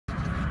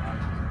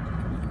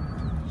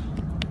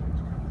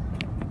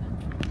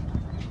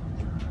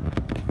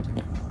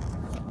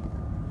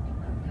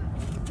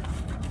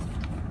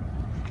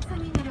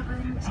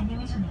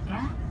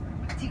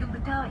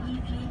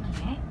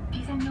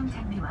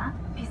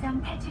비상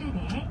탈출에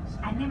대해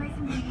안내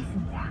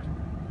말씀드리겠습니다.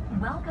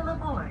 Welcome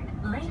aboard,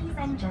 ladies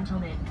and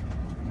gentlemen.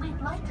 We'd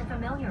like to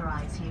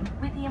familiarize you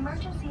with the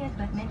emergency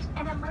equipment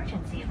and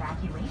emergency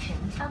evacuation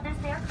of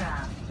this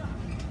aircraft.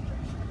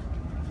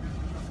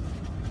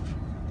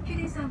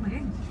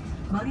 휴대수화물은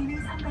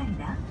머리는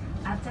선반이나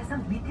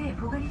앞좌석 밑에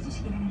보관해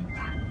주시기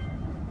바랍니다.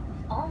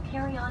 All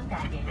carry-on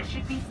baggage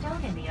should be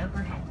stowed in the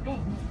overhead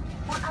bins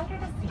or under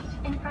the seat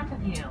in front of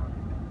you.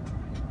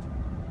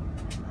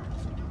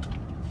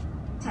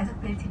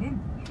 좌석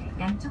벨트는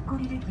양쪽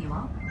고리를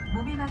끼워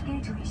몸에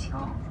맞게 조이시고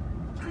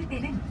풀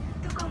때는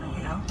뚜껑을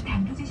들어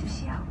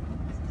당겨주십시오.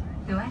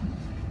 또한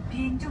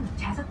비행 중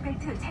좌석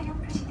벨트 착용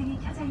표시 등이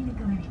켜져 있는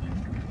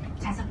동안에는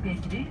좌석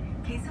벨트를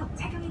계속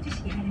착용해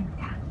주시기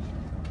바랍니다.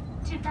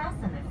 To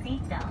fasten the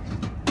seatbelt,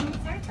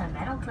 insert the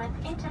metal clip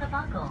into the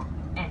buckle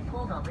and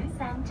pull the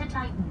loose end to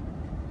tighten.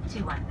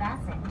 To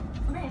unfasten,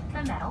 lift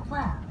the metal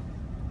flap.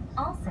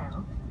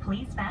 Also,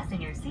 please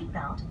fasten your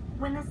seatbelt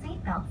when the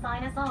seatbelt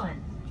sign is on.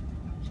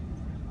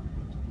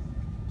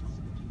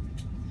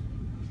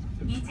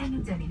 이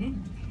착륙 전에는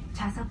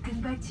좌석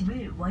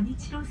등받침을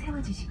원위치로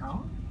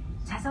세워주시고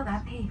좌석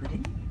앞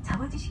테이블은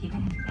접어주시기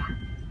바랍니다.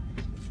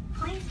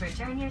 Please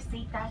return your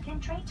seat back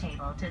and tray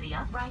table to the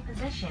upright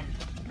position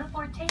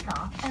before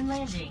takeoff and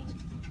landing.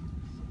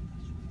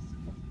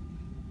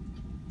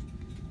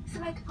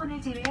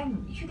 스마트폰을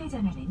제외한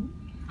휴대전화는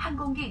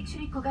항공기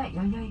출입구가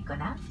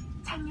열려있거나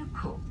착륙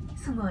후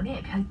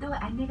승무원의 별도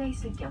안내가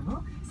있을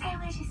경우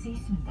사용하실 수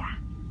있습니다.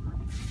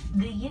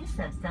 The use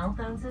of cell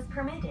phones is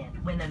permitted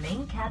when the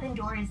main cabin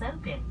door is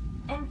open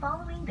and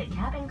following the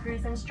cabin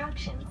crew's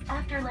instructions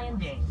after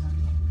landing.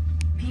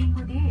 비행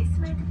모드의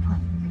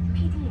스마트폰,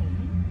 PDA,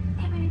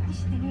 태블릿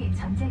PC 등의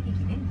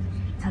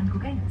전자기기는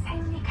전구간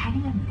사용이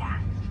가능합니다.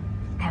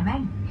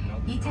 다만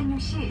이착륙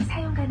시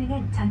사용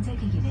가능한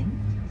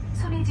전자기기는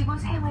손에 쥐고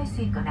사용할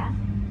수 있거나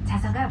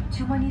좌석 앞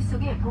주머니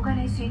속에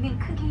보관할 수 있는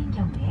크기인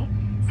경우에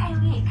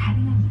사용이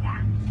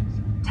가능합니다.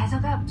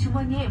 좌석 앞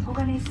주머니에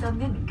보관할 수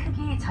없는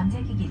크기의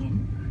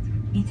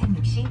전자기기는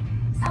이착륙 시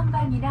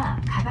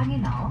선반이나 가방에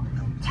넣어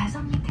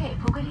좌석 밑에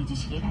보관해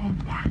주시기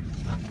바랍니다.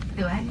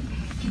 또한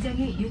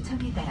기장의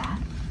요청에 따라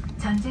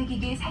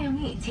전자기기의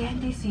사용이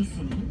제한될 수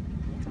있으니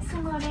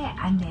승무원의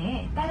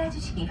안내에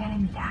따라주시기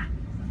바랍니다.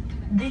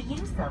 The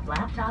use of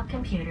laptop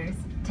computers,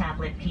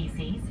 tablet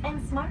PCs, and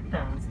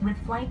smartphones with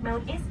flight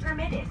mode is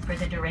permitted for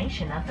the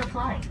duration of the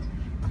flight.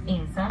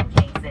 In some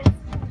cases,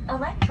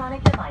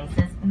 electronic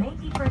devices may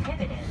be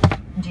prohibited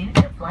due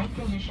to flight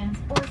conditions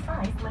or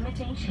size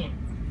limitations.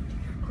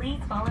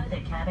 Please follow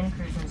the cabin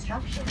crew's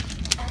instructions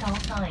at all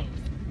times.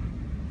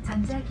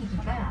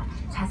 전자기기가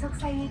좌석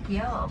사이에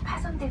끼어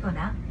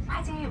파손되거나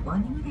화재의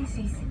원인이 될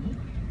수 있으니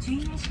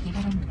주의하시기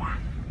바랍니다.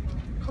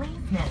 Please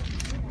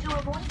note, to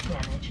avoid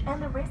damage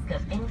and the risk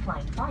of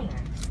in-flight fire,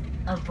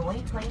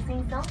 avoid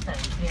placing cell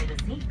phones near the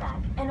seat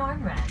back and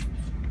armrests.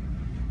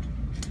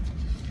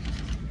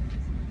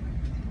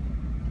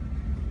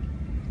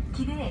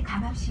 기내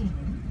감압 시에는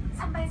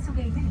선반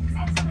속에 있는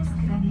산소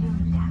마스크가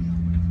내려옵니다.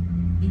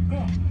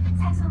 이때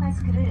산소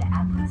마스크를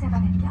앞으로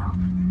잡아당겨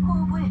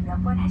호흡을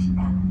몇 번 하신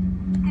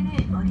다음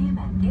끈을 머리에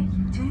맞게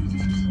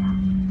조여주십시오.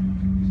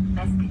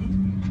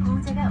 마스크는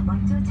보호자가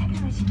먼저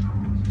착용하신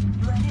후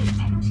유아를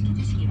착용시켜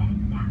주시기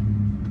바랍니다.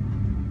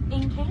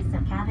 In case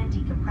of cabin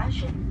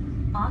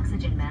decompression,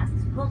 oxygen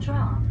masks will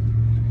drop.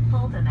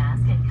 Pull the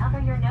mask and cover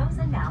your nose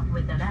and mouth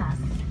with the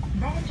mask,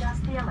 then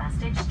adjust the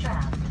elastic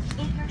strap.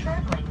 If you're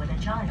traveling with a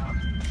child,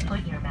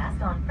 put your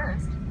mask on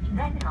first,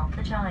 then help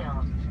the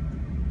child.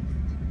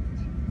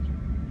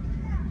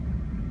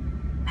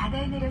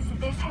 바다에 내렸을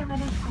때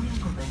사용하는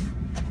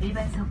공용복은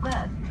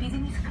일반석과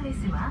비즈니스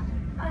클래스와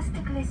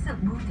퍼스트 클래스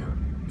모두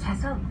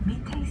좌석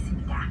밑에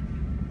있습니다.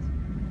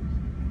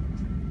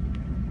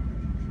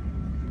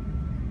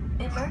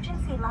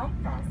 Emergency life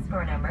vests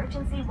for an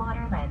emergency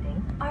water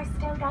landing are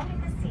stowed under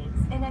the seats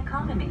in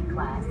economy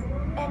class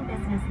and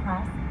business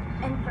class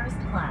and first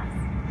class.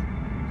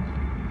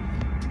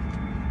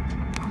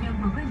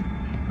 공용복은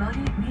머리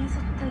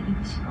위에서부터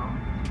입으시고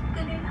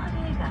끈을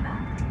허리에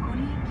감아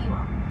고리에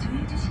끼워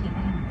조여주시기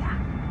바랍니다.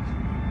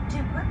 To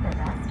put the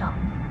vest on,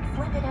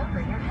 flip it over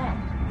your head.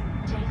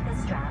 Take the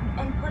strap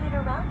and put it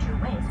around your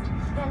waist,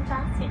 then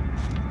fasten.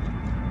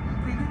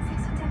 붉은색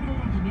손잡이를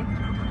당기면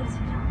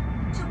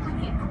부풀어지며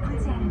충분히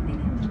부풀지 않을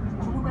때는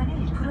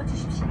고무관을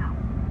풀어주십시오.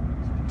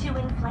 To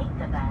inflate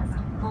the vest,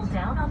 pull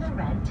down on the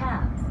red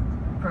tabs.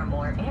 For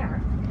more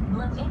air,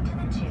 blow into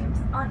the tubes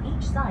on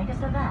each side of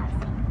the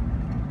vest.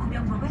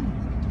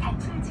 공용복은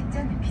탈출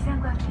직전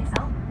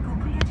비상구역에서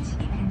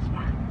부풀려주시기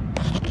바랍니다.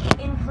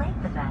 Inflate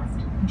the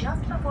vest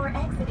just before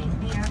exiting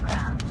the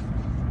aircraft.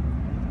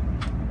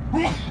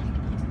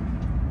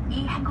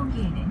 이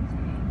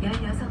항공기에는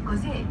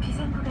 16곳의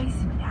비상구가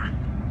있습니다.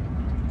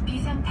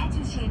 비상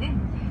탈출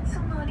시에는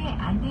승무원의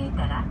안내에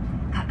따라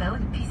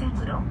가까운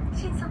비상구로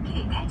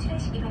신속히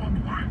탈출하시기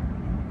바랍니다.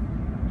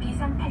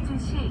 비상 탈출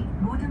시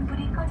모든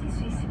불이 꺼질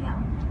수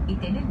있으며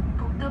이때는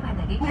복도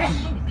바닥에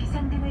켜진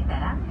비상등을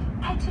따라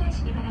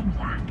탈출하시기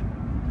바랍니다.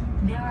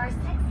 There are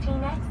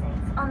 16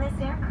 exits on this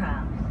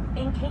aircraft.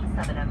 In case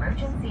of an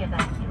emergency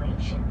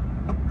evacuation,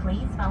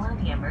 please follow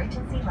the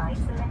emergency lights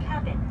in the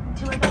cabin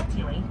to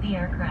evacuate the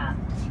aircraft.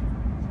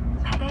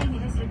 바다에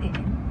내렸을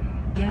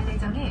때는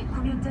 14정의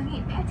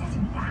구명정이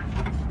펼쳐집니다.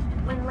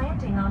 When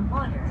landing on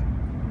water,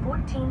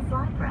 14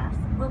 flight rafts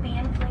will be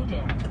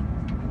inflated.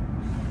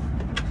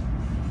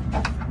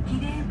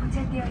 기내에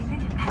부착되어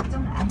있는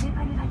각종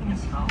안내판을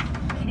확인하시고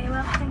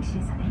기내와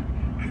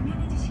화장실에서는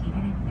금연해 주시기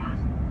바랍니다.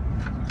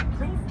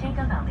 Please take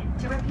a moment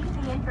to review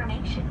the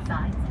information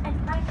signs and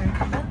placards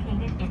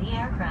located in the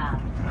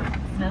aircraft.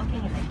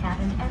 Smoking in the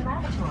cabin and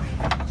lavatories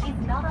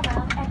is not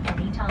allowed at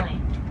any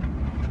time.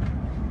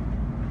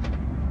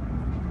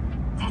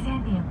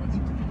 자세한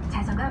내용은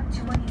좌석 앞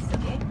주머니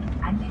속에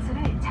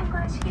안내서를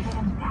참고하시기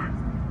바랍니다.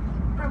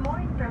 For more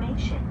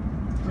information,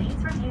 please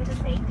review the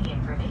safety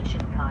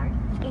information card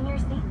in your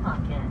seat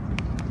pocket.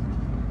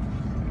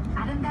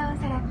 아름다운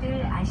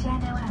사람들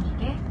아시아나와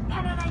함께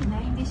편안한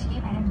여행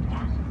되시기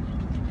바랍니다.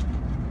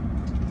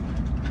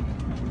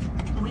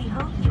 We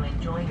hope you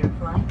enjoy your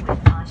flight with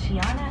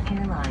Asiana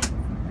Airlines.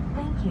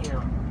 Thank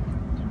you.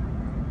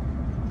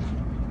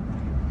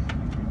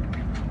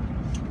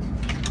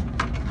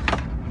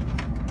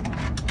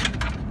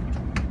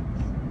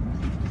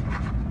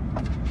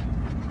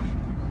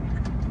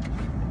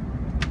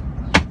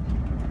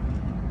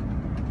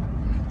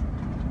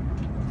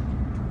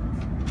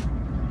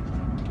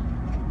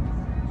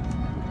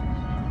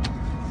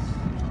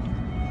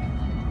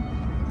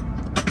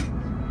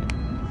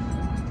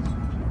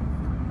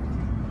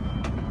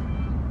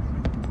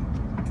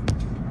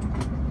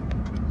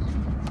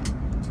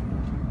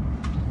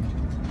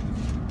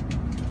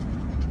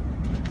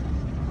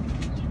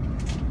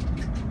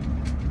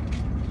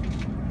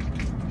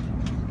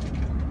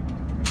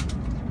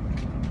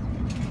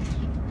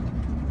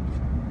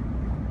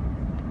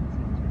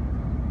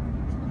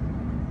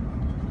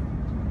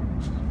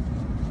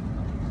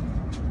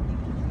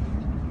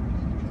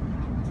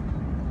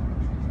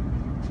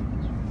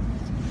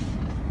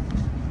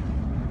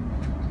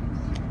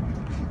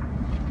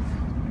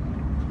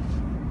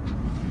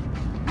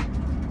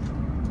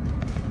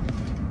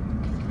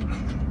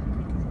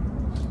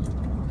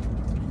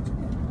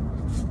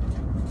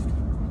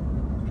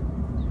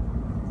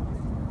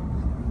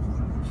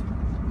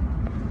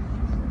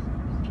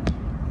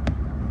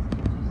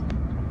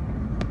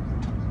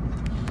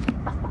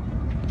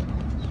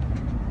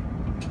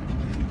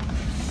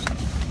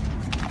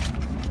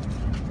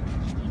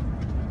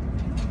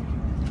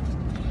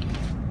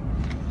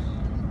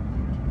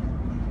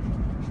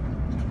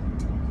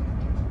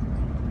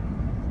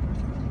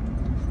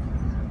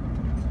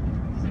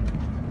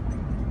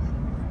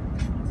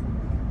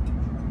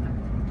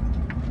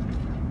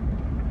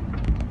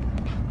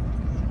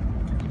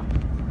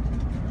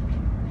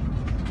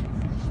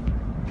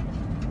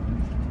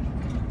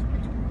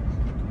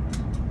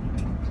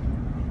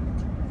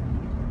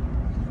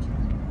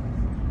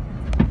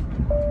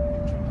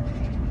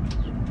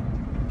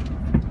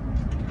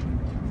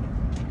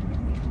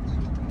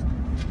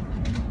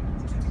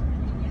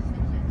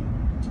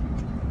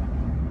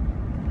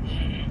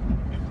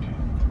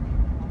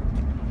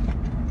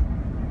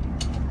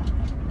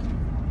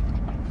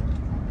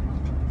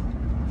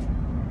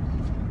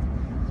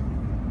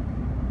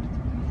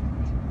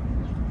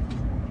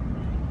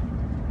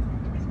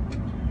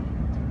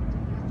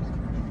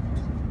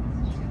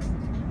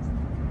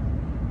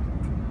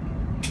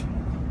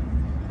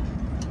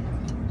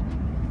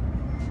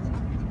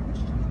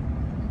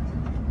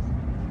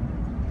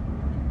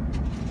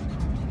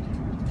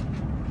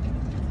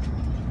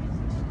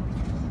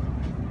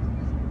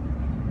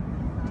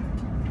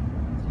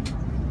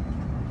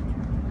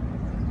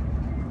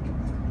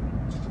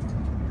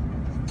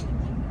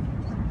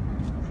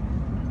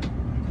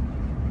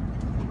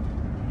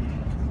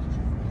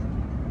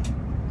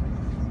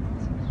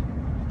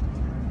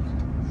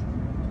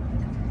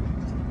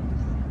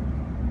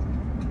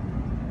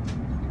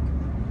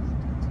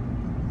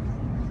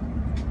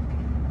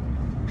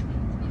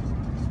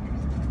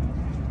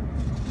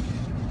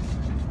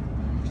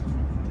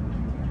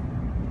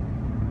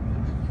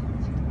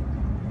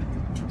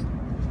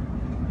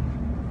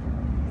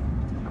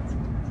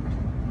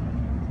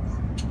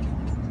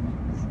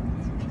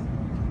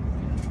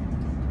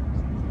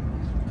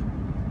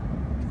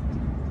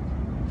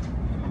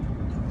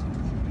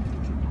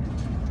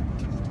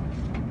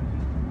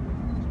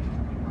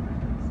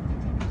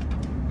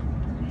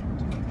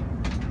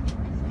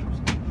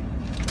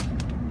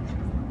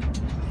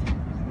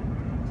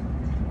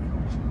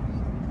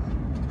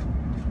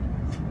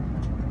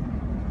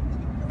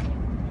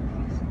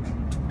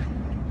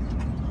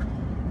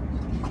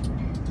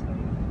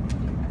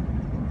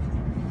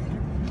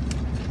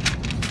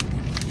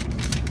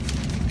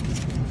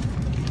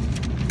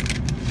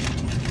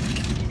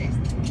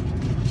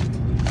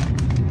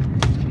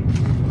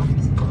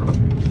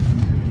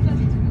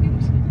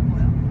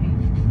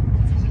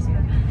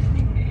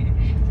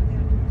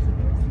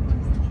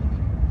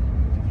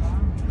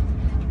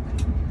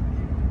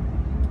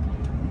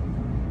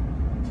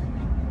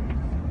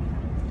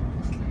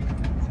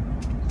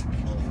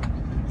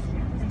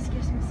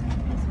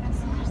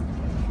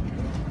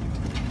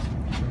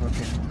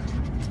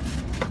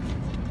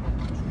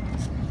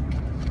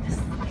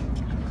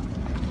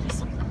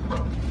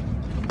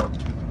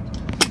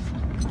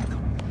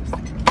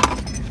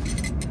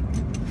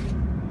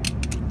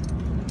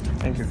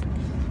 Thank you.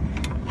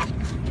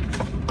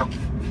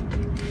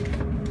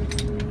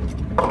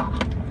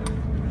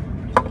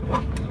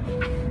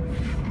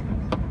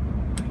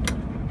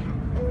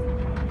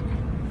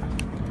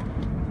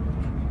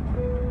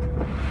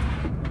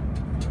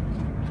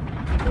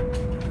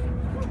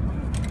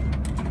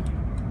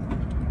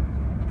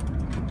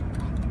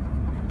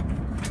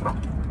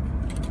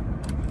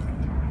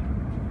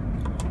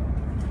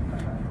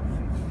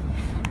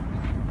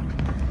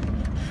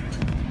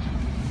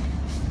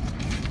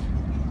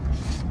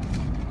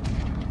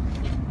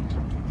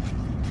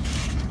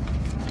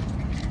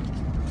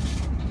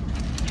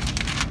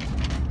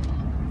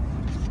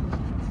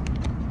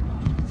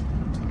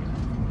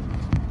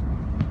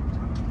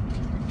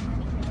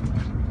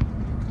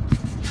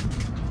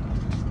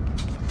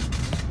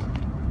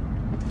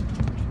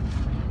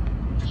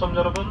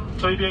 시청자 여러분,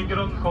 저희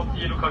비행기는 곧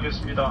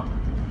이륙하겠습니다.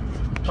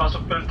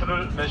 좌석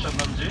벨트를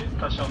매셨는지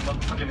다시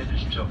한번 확인해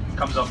주십시오.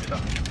 감사합니다.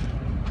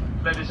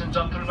 Ladies and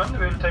gentlemen,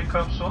 we'll take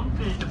off soon.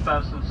 Please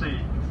fasten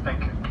seat.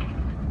 Thank you.